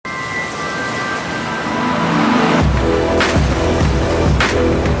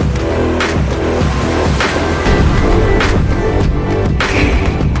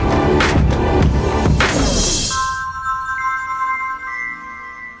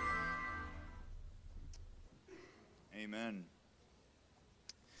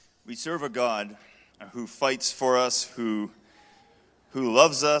We serve a God who fights for us, who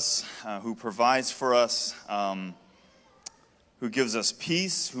loves us, who provides for us, who gives us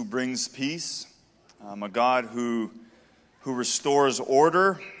peace, who brings peace, a God who restores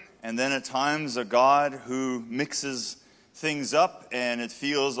order, and then at times a God who mixes things up, and it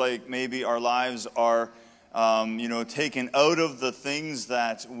feels like maybe our lives are taken out of the things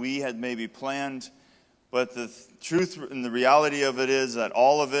that we had maybe planned. But the truth and the reality of it is that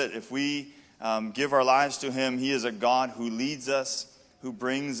all of it, if we give our lives to Him, He is a God who leads us, who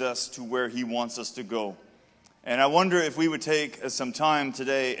brings us to where He wants us to go. And I wonder if we would take some time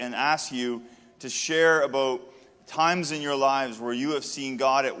today and ask you to share about times in your lives where you have seen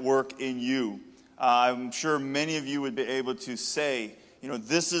God at work in you. I'm sure many of you would be able to say,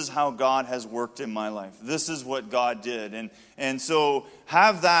 this is how God has worked in my life. This is what God did. And so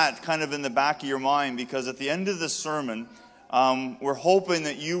have that kind of in the back of your mind, because at the end of this sermon, we're hoping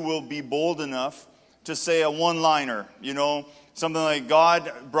that you will be bold enough to say a one-liner, something like,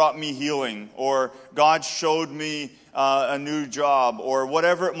 God brought me healing, or God showed me a new job, or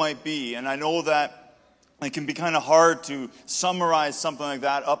whatever it might be. And I know that it can be kind of hard to summarize something like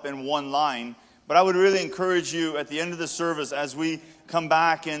that up in one line, but I would really encourage you at the end of the service, as we come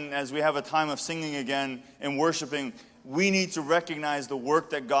back and as we have a time of singing again and worshiping, we need to recognize the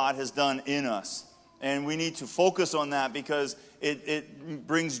work that God has done in us. And we need to focus on that, because it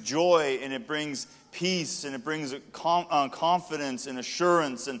brings joy, and it brings peace, and it brings confidence and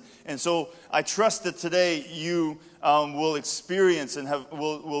assurance. And so I trust that today you will experience and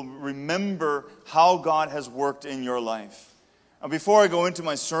will remember how God has worked in your life. Before I go into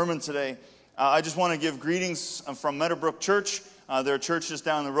my sermon today, I just want to give greetings from Meadowbrook Church. There are churches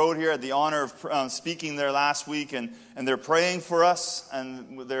down the road here. I had the honor of speaking there last week, and they're praying for us,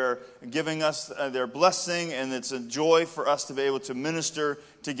 and they're giving us their blessing, and it's a joy for us to be able to minister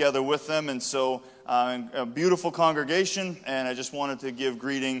together with them. And so, a beautiful congregation, and I just wanted to give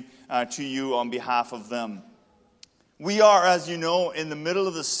greeting to you on behalf of them. We are, as you know, in the middle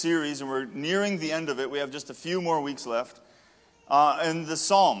of the series, and we're nearing the end of it. We have just a few more weeks left in the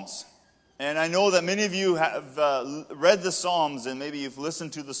Psalms. And I know that many of you have read the Psalms, and maybe you've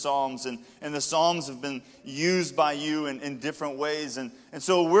listened to the Psalms, and the Psalms have been used by you in different ways. And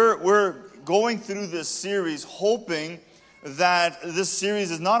so we're going through this series hoping that this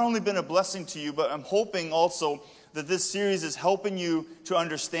series has not only been a blessing to you, but I'm hoping also that this series is helping you to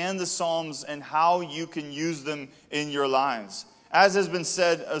understand the Psalms and how you can use them in your lives. As has been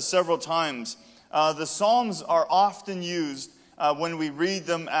said several times, the Psalms are often used when we read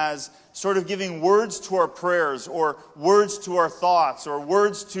them as sort of giving words to our prayers, or words to our thoughts, or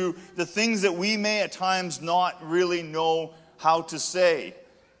words to the things that we may at times not really know how to say.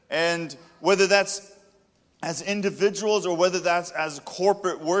 And whether that's as individuals or whether that's as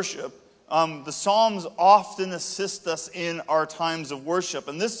corporate worship, the Psalms often assist us in our times of worship.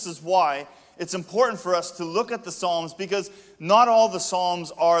 And this is why it's important for us to look at the Psalms, because not all the Psalms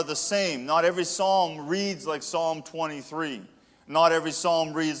are the same. Not every Psalm reads like Psalm 23. Not every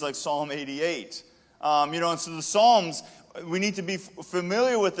Psalm reads like Psalm 88. And so the Psalms, we need to be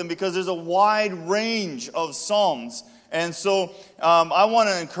familiar with them, because there's a wide range of Psalms. And so I want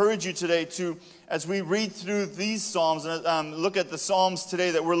to encourage you today to, as we read through these Psalms and look at the Psalms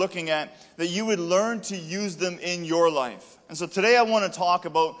today that we're looking at, that you would learn to use them in your life. And so today I want to talk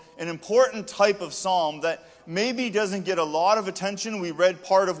about an important type of Psalm that maybe doesn't get a lot of attention. We read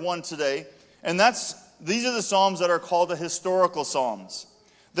part of one today, and these are the Psalms that are called the historical Psalms.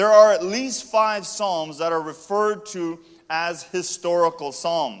 There are at least 5 Psalms that are referred to as historical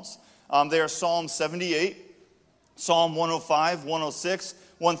Psalms. They are Psalm 78, Psalm 105, 106,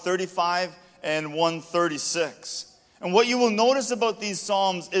 135, and 136. And what you will notice about these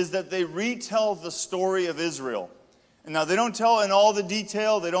Psalms is that they retell the story of Israel. And now, they don't tell in all the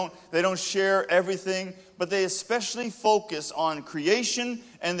detail, they don't share everything, but they especially focus on creation,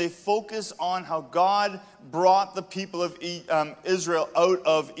 and they focus on how God brought the people of Israel out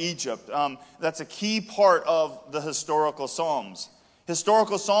of Egypt. That's a key part of the historical Psalms.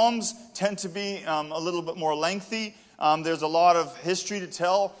 Historical Psalms tend to be a little bit more lengthy. There's a lot of history to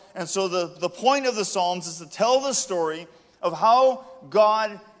tell. And so the point of the Psalms is to tell the story of how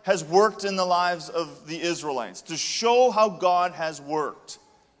God has worked in the lives of the Israelites, to show how God has worked.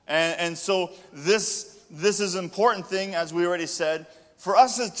 And so this is an important thing, as we already said, for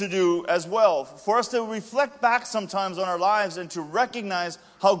us to do as well, for us to reflect back sometimes on our lives and to recognize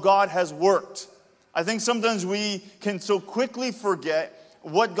how God has worked. I think sometimes we can so quickly forget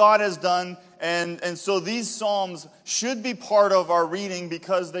what God has done And so these Psalms should be part of our reading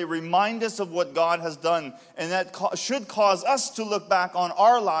because they remind us of what God has done. And that should cause us to look back on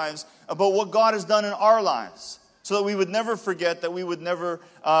our lives about what God has done in our lives. So that we would never forget, that we would never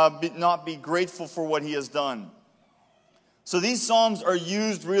not be grateful for what He has done. So these Psalms are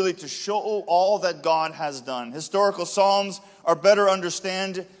used really to show all that God has done. Historical Psalms are better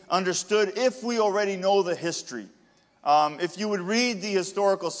understood if we already know the history. If you would read the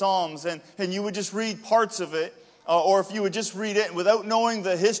historical Psalms and you would just read parts of it, or if you would just read it without knowing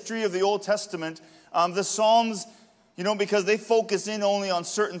the history of the Old Testament, the Psalms, because they focus in only on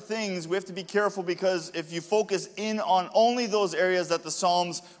certain things, we have to be careful because if you focus in on only those areas that the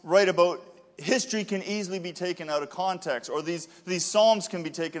Psalms write about, history can easily be taken out of context, or these Psalms can be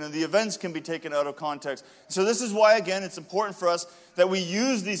taken, and the events can be taken out of context. So this is why, again, it's important for us that we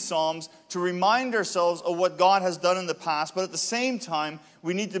use these Psalms to remind ourselves of what God has done in the past, but at the same time,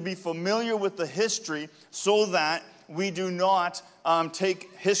 we need to be familiar with the history so that we do not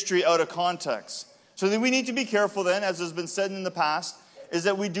take history out of context. So then we need to be careful then, as has been said in the past, is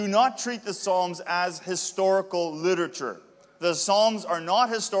that we do not treat the Psalms as historical literature. The Psalms are not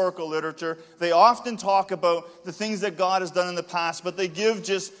historical literature. They often talk about the things that God has done in the past, but they give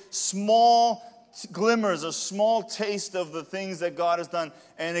just small glimmers, a small taste of the things that God has done.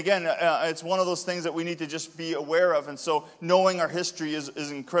 And again, it's one of those things that we need to just be aware of. And so knowing our history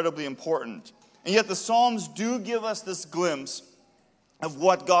is incredibly important. And yet the Psalms do give us this glimpse of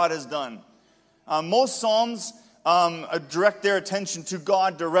what God has done. Most Psalms direct their attention to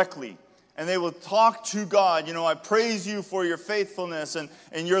God directly. And they will talk to God. I praise you for your faithfulness and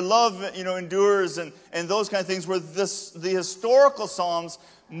your love, endures and those kind of things. Where the historical Psalms,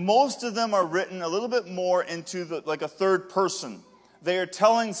 most of them are written a little bit more into like a third person. They are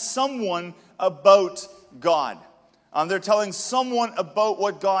telling someone about God. They're telling someone about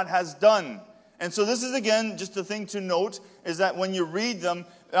what God has done. And so this is, again, just a thing to note, is that when you read them,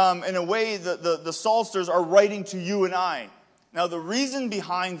 in a way, the psalmisters are writing to you and I. Now, the reason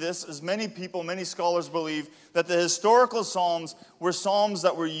behind this is many scholars believe that the historical Psalms were Psalms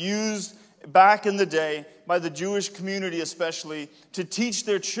that were used back in the day by the Jewish community especially to teach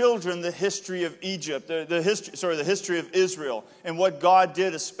their children the history of Egypt, the history of Israel and what God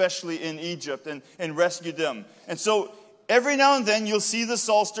did especially in Egypt and rescued them. And so every now and then you'll see the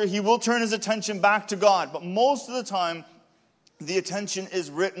psalmist, he will turn his attention back to God, but most of the time the attention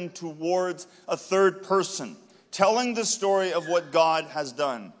is written towards a third person, telling the story of what God has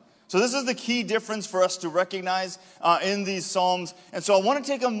done. So this is the key difference for us to recognize in these Psalms. And so I want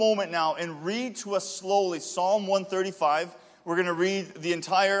to take a moment now and read to us slowly Psalm 135. We're going to read the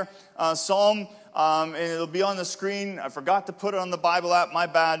entire Psalm, and it'll be on the screen. I forgot to put it on the Bible app, my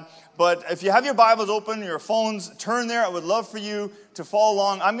bad. But if you have your Bibles open, your phones, turn there. I would love for you to follow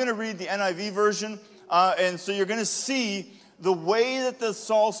along. I'm going to read the NIV version, and so you're going to see the way that the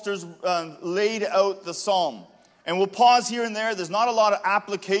psalmisters laid out the Psalm. And we'll pause here and there. There's not a lot of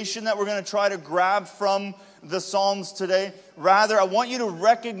application that we're going to try to grab from the Psalms today. Rather, I want you to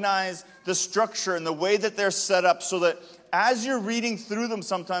recognize the structure and the way that they're set up so that as you're reading through them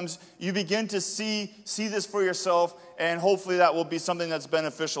sometimes, you begin to see this for yourself, and hopefully that will be something that's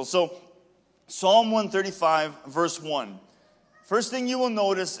beneficial. So, Psalm 135, verse 1. First thing you will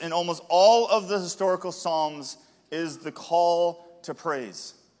notice in almost all of the historical Psalms is the call to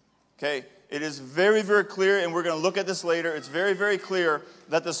praise. Okay? It is very, very clear, and we're going to look at this later. It's very, very clear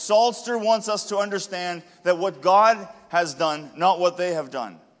that the psalmist wants us to understand that what God has done, not what they have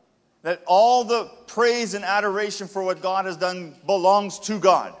done. That all the praise and adoration for what God has done belongs to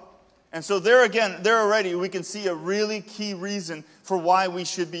God. And so there already, we can see a really key reason for why we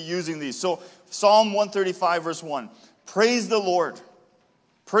should be using these. So Psalm 135, verse 1. Praise the Lord.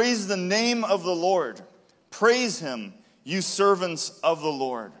 Praise the name of the Lord. Praise Him, you servants of the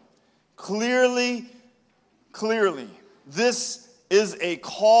Lord. Clearly, this is a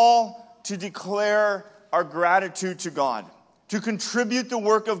call to declare our gratitude to God, to contribute the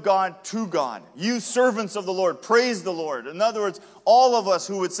work of God to God. You servants of the Lord, praise the Lord. In other words, all of us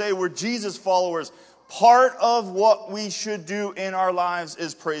who would say we're Jesus followers, part of what we should do in our lives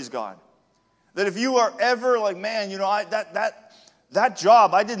is praise God. That if you are ever like, man, that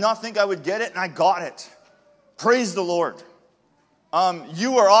job, I did not think I would get it, and I got it. Praise the Lord.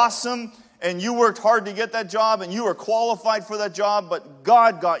 You are awesome, and you worked hard to get that job, and you are qualified for that job, but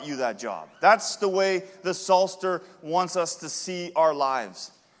God got you that job. That's the way the psalmist wants us to see our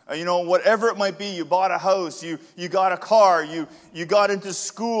lives. Whatever it might be, you bought a house, you got a car, you got into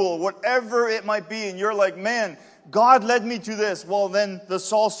school, whatever it might be, and you're like, man, God led me to this. Well, then the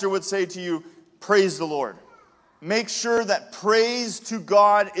psalmist would say to you, praise the Lord. make sure that praise to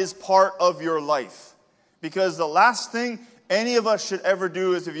God is part of your life. Because the last thing any of us should ever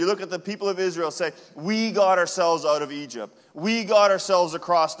do is, if you look at the people of Israel, say, we got ourselves out of Egypt. We got ourselves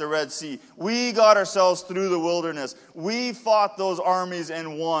across the Red Sea. We got ourselves through the wilderness. We fought those armies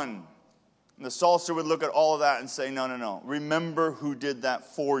and won. And the psalmist would look at all of that and say, no, no, no. Remember who did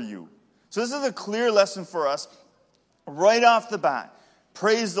that for you. So this is a clear lesson for us right off the bat.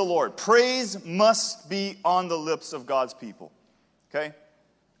 Praise the Lord. Praise must be on the lips of God's people. Okay?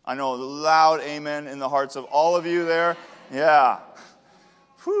 I know, loud amen in the hearts of all of you there. Yeah.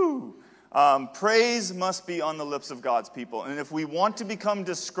 Whew. Praise must be on the lips of God's people. And if we want to become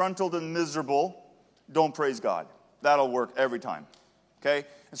disgruntled and miserable, don't praise God. That'll work every time. Okay?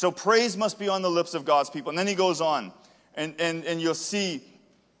 And so praise must be on the lips of God's people. And then he goes on. And you'll see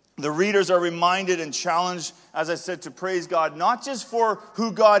the readers are reminded and challenged, as I said, to praise God, not just for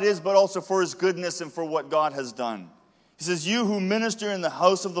who God is, but also for his goodness and for what God has done. He says, you who minister in the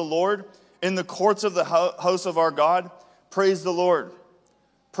house of the Lord, in the courts of the house of our God, praise the Lord.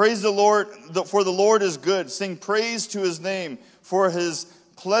 Praise the Lord, for the Lord is good. Sing praise to his name, for his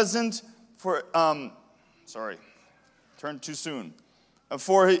pleasant, turned too soon.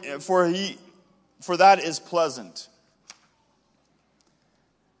 For that is pleasant.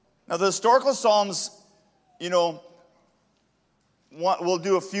 Now the historical Psalms, we'll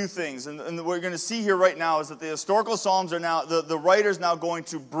do a few things. And what we're going to see here right now is that the historical Psalms are now, the writer's now going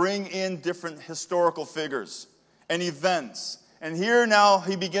to bring in different historical figures and events. And here now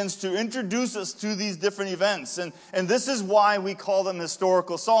he begins to introduce us to these different events. And this is why we call them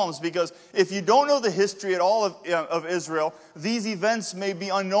historical Psalms. Because if you don't know the history at all of Israel, these events may be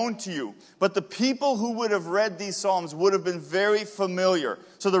unknown to you. But the people who would have read these Psalms would have been very familiar.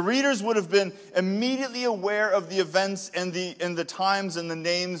 So the readers would have been immediately aware of the events and the times and the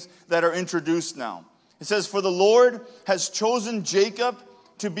names that are introduced now. It says, for the Lord has chosen Jacob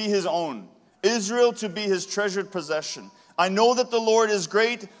to be his own, Israel to be his treasured possession. I know that the Lord is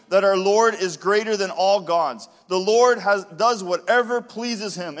great, that our Lord is greater than all gods. The Lord does whatever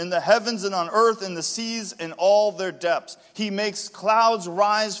pleases him in the heavens and on earth, in the seas and all their depths. He makes clouds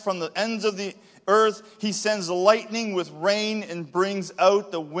rise from the ends of the earth. He sends lightning with rain and brings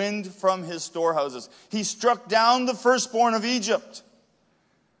out the wind from his storehouses. He struck down the firstborn of Egypt.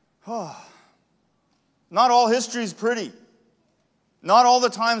 Not all history is pretty. Not all the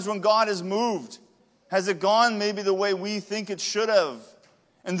times when God is moved has it gone maybe the way we think it should have.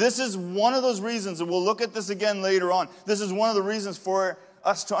 And this is one of those reasons, and we'll look at this again later on. This is one of the reasons for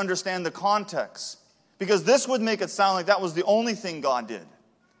us to understand the context. Because this would make it sound like that was the only thing God did.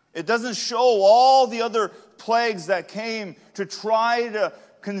 It doesn't show all the other plagues that came to try to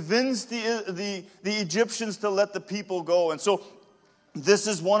convince the Egyptians to let the people go. And so this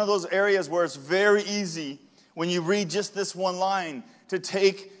is one of those areas where it's very easy, when you read just this one line, to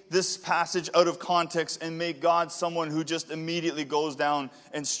take this passage out of context and make God someone who just immediately goes down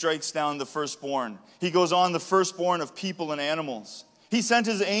and strikes down the firstborn. He goes on, the firstborn of people and animals. He sent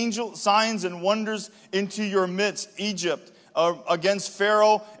his angel signs and wonders into your midst, Egypt, against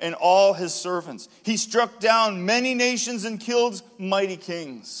Pharaoh and all his servants. He struck down many nations and killed mighty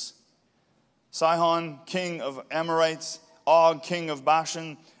kings. Sihon, king of Amorites, Og, king of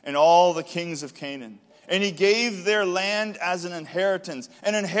Bashan, and all the kings of Canaan. And he gave their land as an inheritance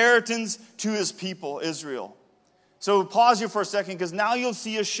to his people, Israel. So pause here for a second, because now you'll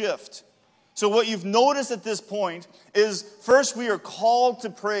see a shift. So what you've noticed at this point is, first, we are called to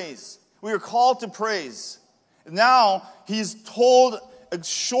praise. We are called to praise. Now, he's told a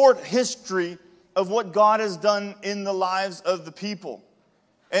short history of what God has done in the lives of the people.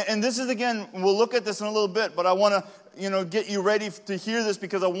 And this is, again, we'll look at this in a little bit, but I want to, get you ready to hear this,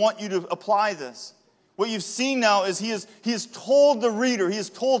 because I want you to apply this. What you've seen now is he has told the reader, he has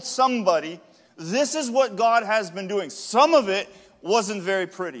told somebody, this is what God has been doing. Some of it wasn't very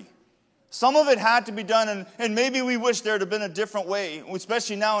pretty. Some of it had to be done, and maybe we wish there had been a different way,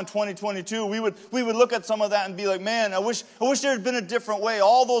 especially now in 2022. We would look at some of that and be like, man, I wish there had been a different way.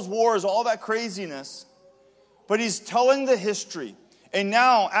 All those wars, all that craziness. But he's telling the history. And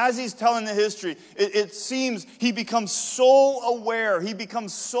now, as he's telling the history, it seems he becomes so aware. He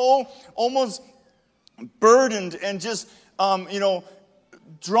becomes so almost burdened and just,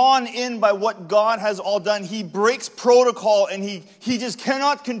 drawn in by what God has all done. He breaks protocol, and he just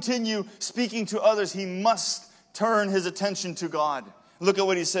cannot continue speaking to others. He must turn his attention to God. Look at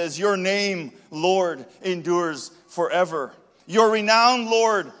what he says. Your name, Lord, endures forever. Your renowned,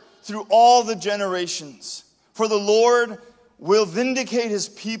 Lord, through all the generations. For the Lord will vindicate his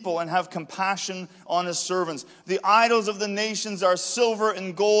people and have compassion on his servants. The idols of the nations are silver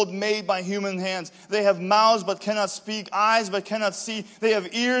and gold made by human hands. They have mouths but cannot speak, eyes but cannot see. They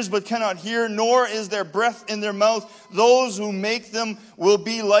have ears but cannot hear, nor is there breath in their mouth. Those who make them will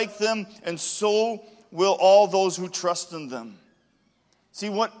be like them, and so will all those who trust in them. See,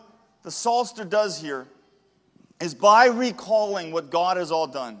 what the psalmist does here is by recalling what God has all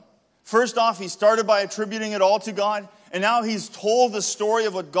done. First off, he started by attributing it all to God. And now he's told the story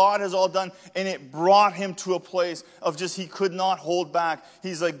of what God has all done, and it brought him to a place of just he could not hold back.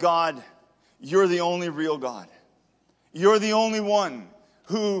 He's like, God, you're the only real God. You're the only one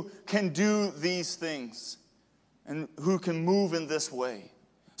who can do these things and who can move in this way.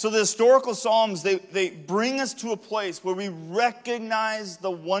 So the historical Psalms, they bring us to a place where we recognize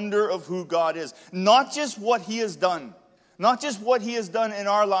the wonder of who God is. Not just what he has done. Not just what he has done in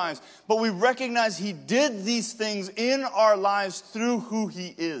our lives, but we recognize he did these things in our lives through who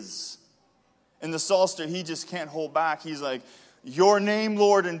he is. In the Psalter, he just can't hold back. He's like, your name,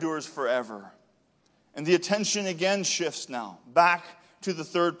 Lord, endures forever. And the attention again shifts now, back to the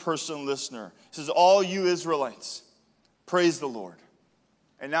third person listener. He says, all you Israelites, praise the Lord.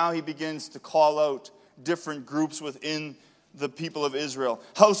 And now he begins to call out different groups within the people of Israel.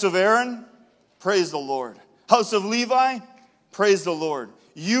 House of Aaron, praise the Lord. House of Levi, praise the Lord.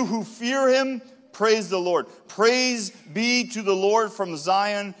 You who fear him, praise the Lord. Praise be to the Lord from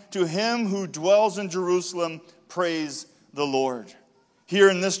Zion. To him who dwells in Jerusalem, praise the Lord. Here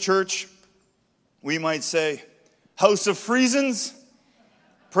in this church, we might say, House of Friesens,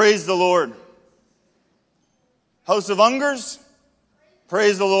 praise the Lord. House of Ungers,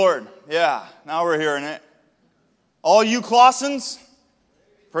 praise the Lord. Yeah, now we're hearing it. All you Clausens,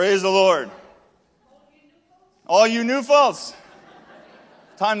 praise the Lord. All you new folks,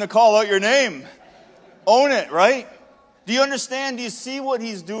 time to call out your name. Own it, right? Do you understand? Do you see what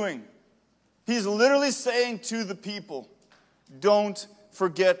he's doing? He's literally saying to the people, don't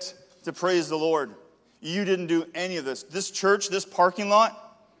forget to praise the Lord. You didn't do any of this. This church, this parking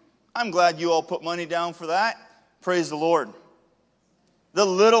lot, I'm glad you all put money down for that. Praise the Lord. The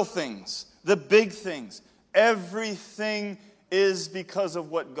little things, the big things, everything is because of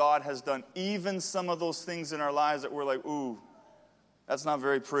what God has done. Even some of those things in our lives that we're like, ooh, that's not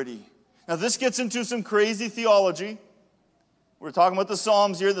very pretty. Now this gets into some crazy theology. We're talking about the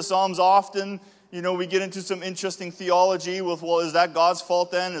Psalms here. The Psalms often, we get into some interesting theology with, well, is that God's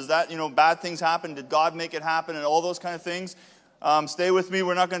fault then? Is that, bad things happen? Did God make it happen? And all those kind of things. Stay with me.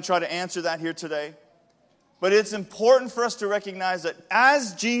 We're not going to try to answer that here today. But it's important for us to recognize that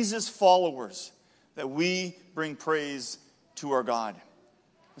as Jesus followers, that we bring praise to our God.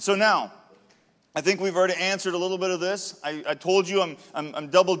 So now, I think we've already answered a little bit of this. I told you I'm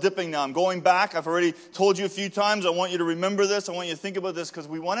double dipping now. I'm going back. I've already told you a few times. I want you to remember this. I want you to think about this because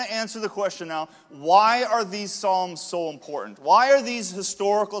we want to answer the question now, why are these Psalms so important? Why are these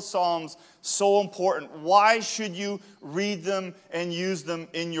historical Psalms so important? Why should you read them and use them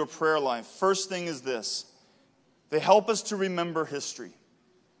in your prayer life? First thing is this. They help us to remember history.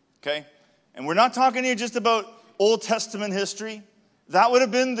 Okay? And we're not talking here just about Old Testament history. That would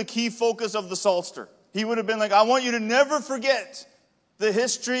have been the key focus of the Psalter. He would have been like, I want you to never forget the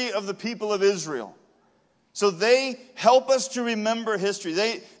history of the people of Israel. So they help us to remember history.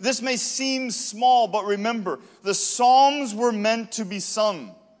 This may seem small, but remember, the Psalms were meant to be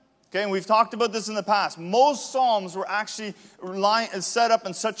sung. Okay, and we've talked about this in the past. Most Psalms were actually set up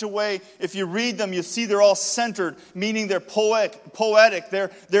in such a way, if you read them, you see they're all centered, meaning they're poetic.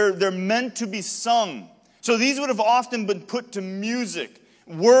 They're meant to be sung. So these would have often been put to music.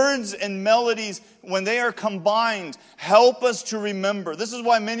 Words and melodies, when they are combined, help us to remember. This is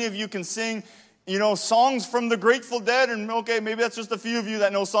why many of you can sing, songs from the Grateful Dead. And okay, maybe that's just a few of you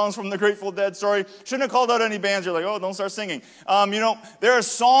that know songs from the Grateful Dead. Sorry, shouldn't have called out any bands. You're like, oh, don't start singing. There are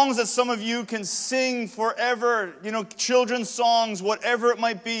songs that some of you can sing forever. Children's songs, whatever it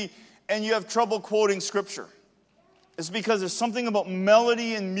might be, and you have trouble quoting Scripture. It's because there's something about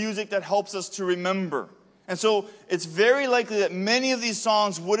melody and music that helps us to remember. And so it's very likely that many of these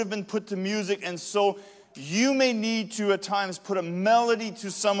songs would have been put to music, and so you may need to at times put a melody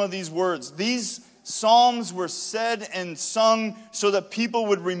to some of these words. These psalms were said and sung so that people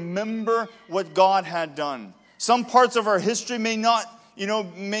would remember what God had done. Some parts of our history may not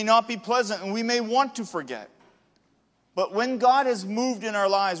be pleasant, and we may want to forget. But when God has moved in our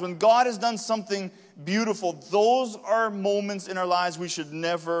lives, when God has done something beautiful, those are moments in our lives we should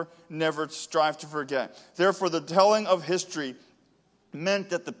never, never strive to forget. Therefore, the telling of history meant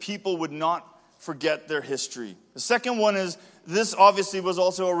that the people would not forget their history. The second one is, this obviously was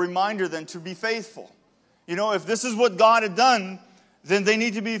also a reminder then to be faithful. If this is what God had done, then they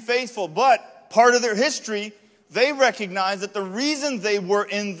need to be faithful. But part of their history, they recognized that the reason they were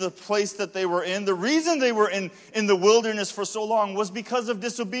in the place that they were in, the reason they were in the wilderness for so long was because of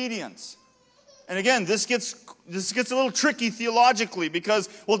disobedience. And again, this gets a little tricky theologically because,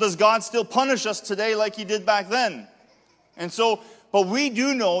 well, does God still punish us today like he did back then? And so, but we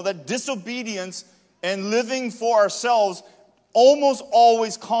do know that disobedience and living for ourselves almost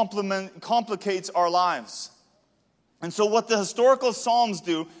always complicates our lives. And so what the historical Psalms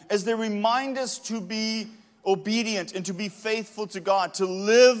do is they remind us to be obedient and to be faithful to God, to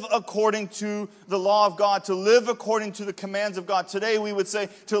live according to the law of God, to live according to the commands of God. Today we would say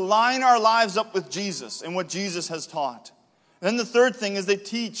to line our lives up with Jesus and what Jesus has taught. And then the third thing is they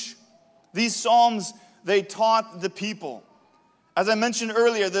teach. These Psalms, they taught the people. As I mentioned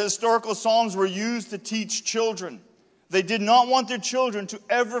earlier, the historical Psalms were used to teach children. They did not want their children to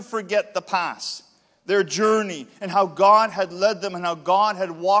ever forget the past, their journey, and how God had led them and how God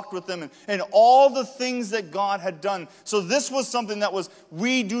had walked with them and all the things that God had done. So this was something that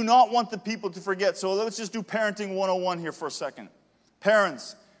we do not want the people to forget. So let's just do Parenting 101 here for a second.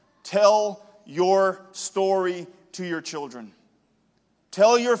 Parents, tell your story to your children.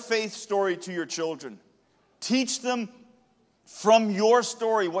 Tell your faith story to your children. Teach them from your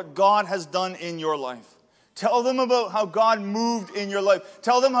story what God has done in your life. Tell them about how God moved in your life.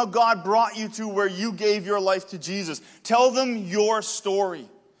 Tell them how God brought you to where you gave your life to Jesus. Tell them your story.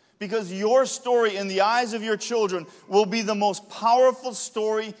 Because your story in the eyes of your children will be the most powerful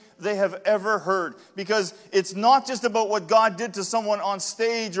story they have ever heard. Because it's not just about what God did to someone on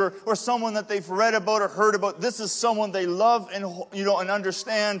stage or someone that they've read about or heard about. This is someone they love and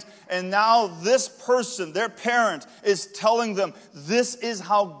understand. And now this person, their parent, is telling them, this is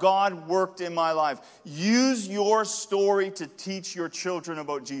how God worked in my life. Use your story to teach your children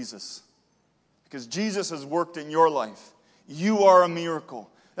about Jesus. Because Jesus has worked in your life. You are a miracle.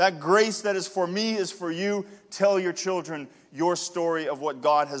 That grace that is for me is for you. Tell your children your story of what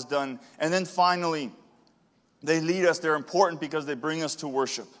God has done. And then finally, they lead us. They're important because they bring us to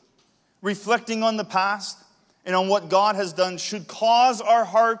worship. Reflecting on the past and on what God has done should cause our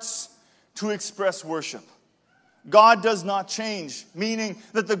hearts to express worship. God does not change, meaning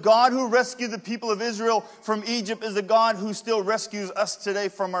that the God who rescued the people of Israel from Egypt is the God who still rescues us today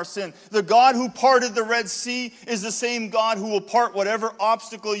from our sin. The God who parted the Red Sea is the same God who will part whatever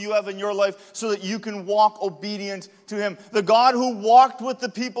obstacle you have in your life so that you can walk obedient to him. The God who walked with the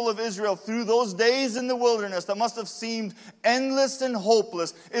people of Israel through those days in the wilderness that must have seemed endless and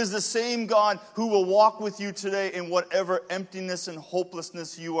hopeless is the same God who will walk with you today in whatever emptiness and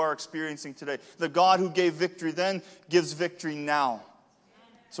hopelessness you are experiencing today. The God who gave victory then gives victory now.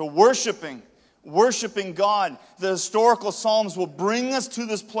 So worshiping God, the historical Psalms will bring us to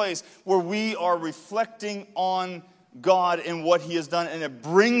this place where we are reflecting on God and what he has done, and it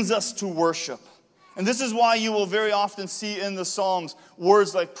brings us to worship. And this is why you will very often see in the Psalms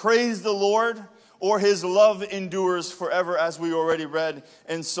words like praise the Lord or his love endures forever, as we already read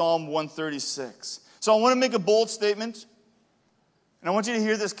in Psalm 136. So I want to make a bold statement, and I want you to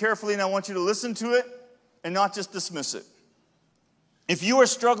hear this carefully, and I want you to listen to it and not just dismiss it. If you are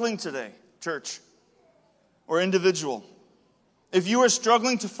struggling today, church, or individual, if you are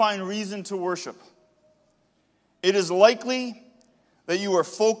struggling to find reason to worship, it is likely that you are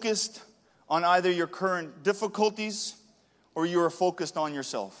focused on either your current difficulties or you are focused on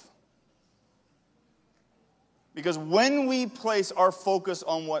yourself. Because when we place our focus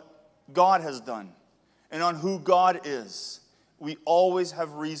on what God has done and on who God is, we always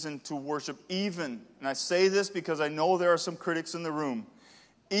have reason to worship, even, and I say this because I know there are some critics in the room,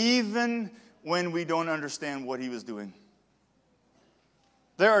 even when we don't understand what he was doing.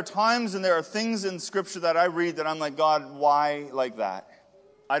 There are times and there are things in Scripture that I read that I'm like, God, why like that?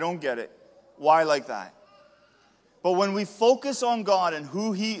 I don't get it. Why like that? But when we focus on God and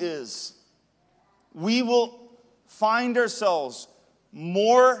who he is, we will find ourselves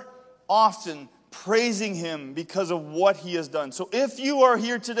more often praising him because of what he has done. So if you are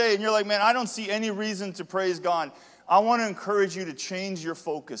here today and you're like, man, I don't see any reason to praise God, I want to encourage you to change your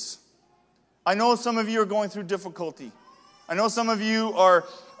focus. I know some of you are going through difficulty. I know some of you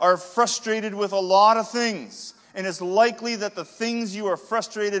are frustrated with a lot of things. And it's likely that the things you are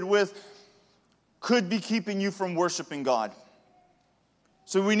frustrated with could be keeping you from worshiping God.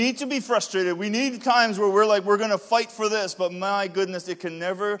 So we need to be frustrated. We need times where we're like, we're going to fight for this. But my goodness, it can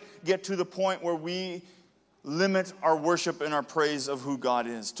never get to the point where we limit our worship and our praise of who God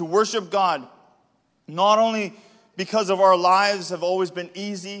is. To worship God, not only because of our lives have always been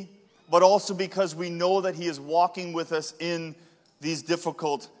easy, but also because we know that he is walking with us in these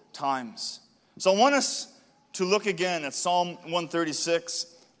difficult times. So I want us to look again at Psalm 136.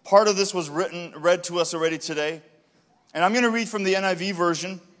 Part of this was read to us already today. And I'm going to read from the NIV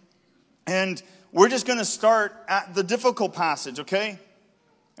version. And we're just going to start at the difficult passage, okay?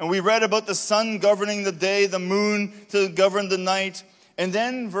 And we read about the sun governing the day, the moon to govern the night. And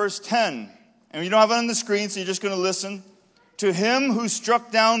then verse 10. And you don't have it on the screen, so you're just going to listen. To him who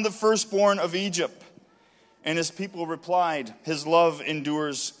struck down the firstborn of Egypt. And his people replied, his love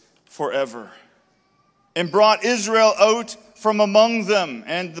endures forever. And brought Israel out from among them.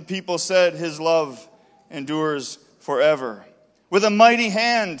 And the people said, his love endures forever. With a mighty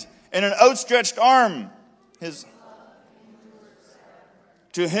hand and an outstretched arm.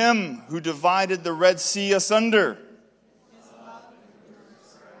 To him who divided the Red Sea asunder.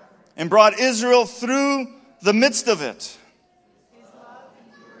 And brought Israel through the midst of it.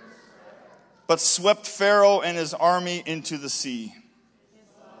 But swept Pharaoh and his army into the sea.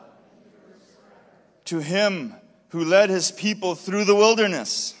 To him who led his people through the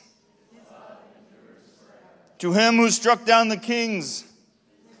wilderness. To him who struck down the kings.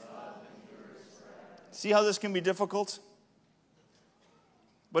 See how this can be difficult?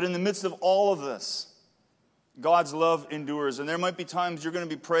 But in the midst of all of this, God's love endures. And there might be times you're going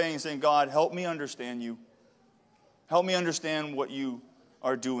to be praying and saying, God, help me understand you. Help me understand what you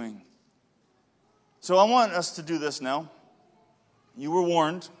are doing. So I want us to do this now. You were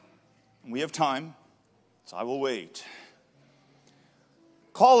warned. We have time. So I will wait.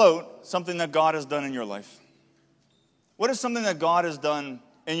 Call out something that God has done in your life. What is something that God has done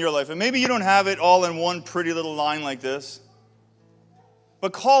in your life? And maybe you don't have it all in one pretty little line like this.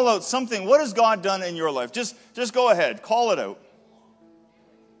 But call out something. What has God done in your life? Just go ahead. Call it out.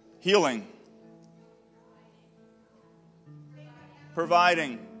 Healing.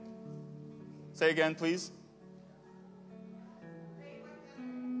 Providing. Say again, please.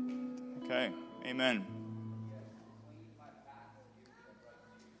 Okay. Amen.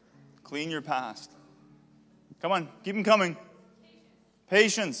 Clean your past. Come on. Keep them coming.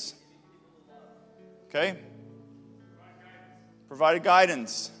 Patience. Okay. Provided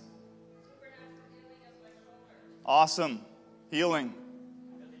guidance. Awesome. Healing.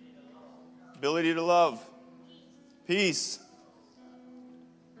 Ability to love. Peace.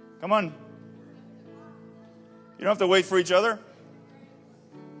 Come on. You don't have to wait for each other.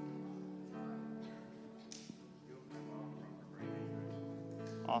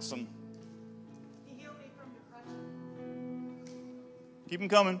 Awesome. Keep them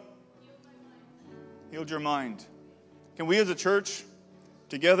coming. Healed your mind. Can we as a church,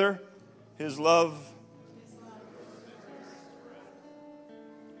 together, his love.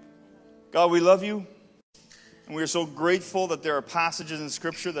 God, we love you. And we are so grateful that there are passages in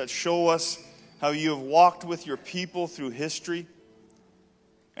Scripture that show us how you have walked with your people through history.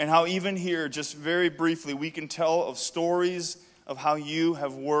 And how even here, just very briefly, we can tell of stories of how you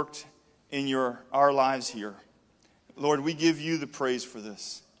have worked in our lives here. Lord, we give you the praise for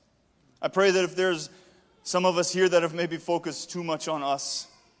this. I pray that if there's some of us here that have maybe focused too much on us,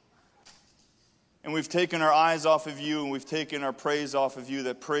 and we've taken our eyes off of you, and we've taken our praise off of you,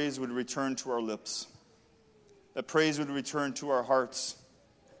 that praise would return to our lips. That praise would return to our hearts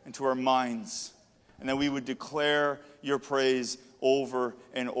and to our minds. And that we would declare your praise over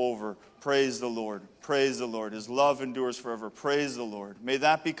and over. Praise the Lord. Praise the Lord. His love endures forever. Praise the Lord. May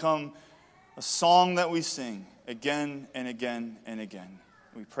that become a song that we sing again and again and again.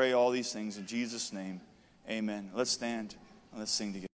 We pray all these things in Jesus' name. Amen. Let's stand and let's sing together.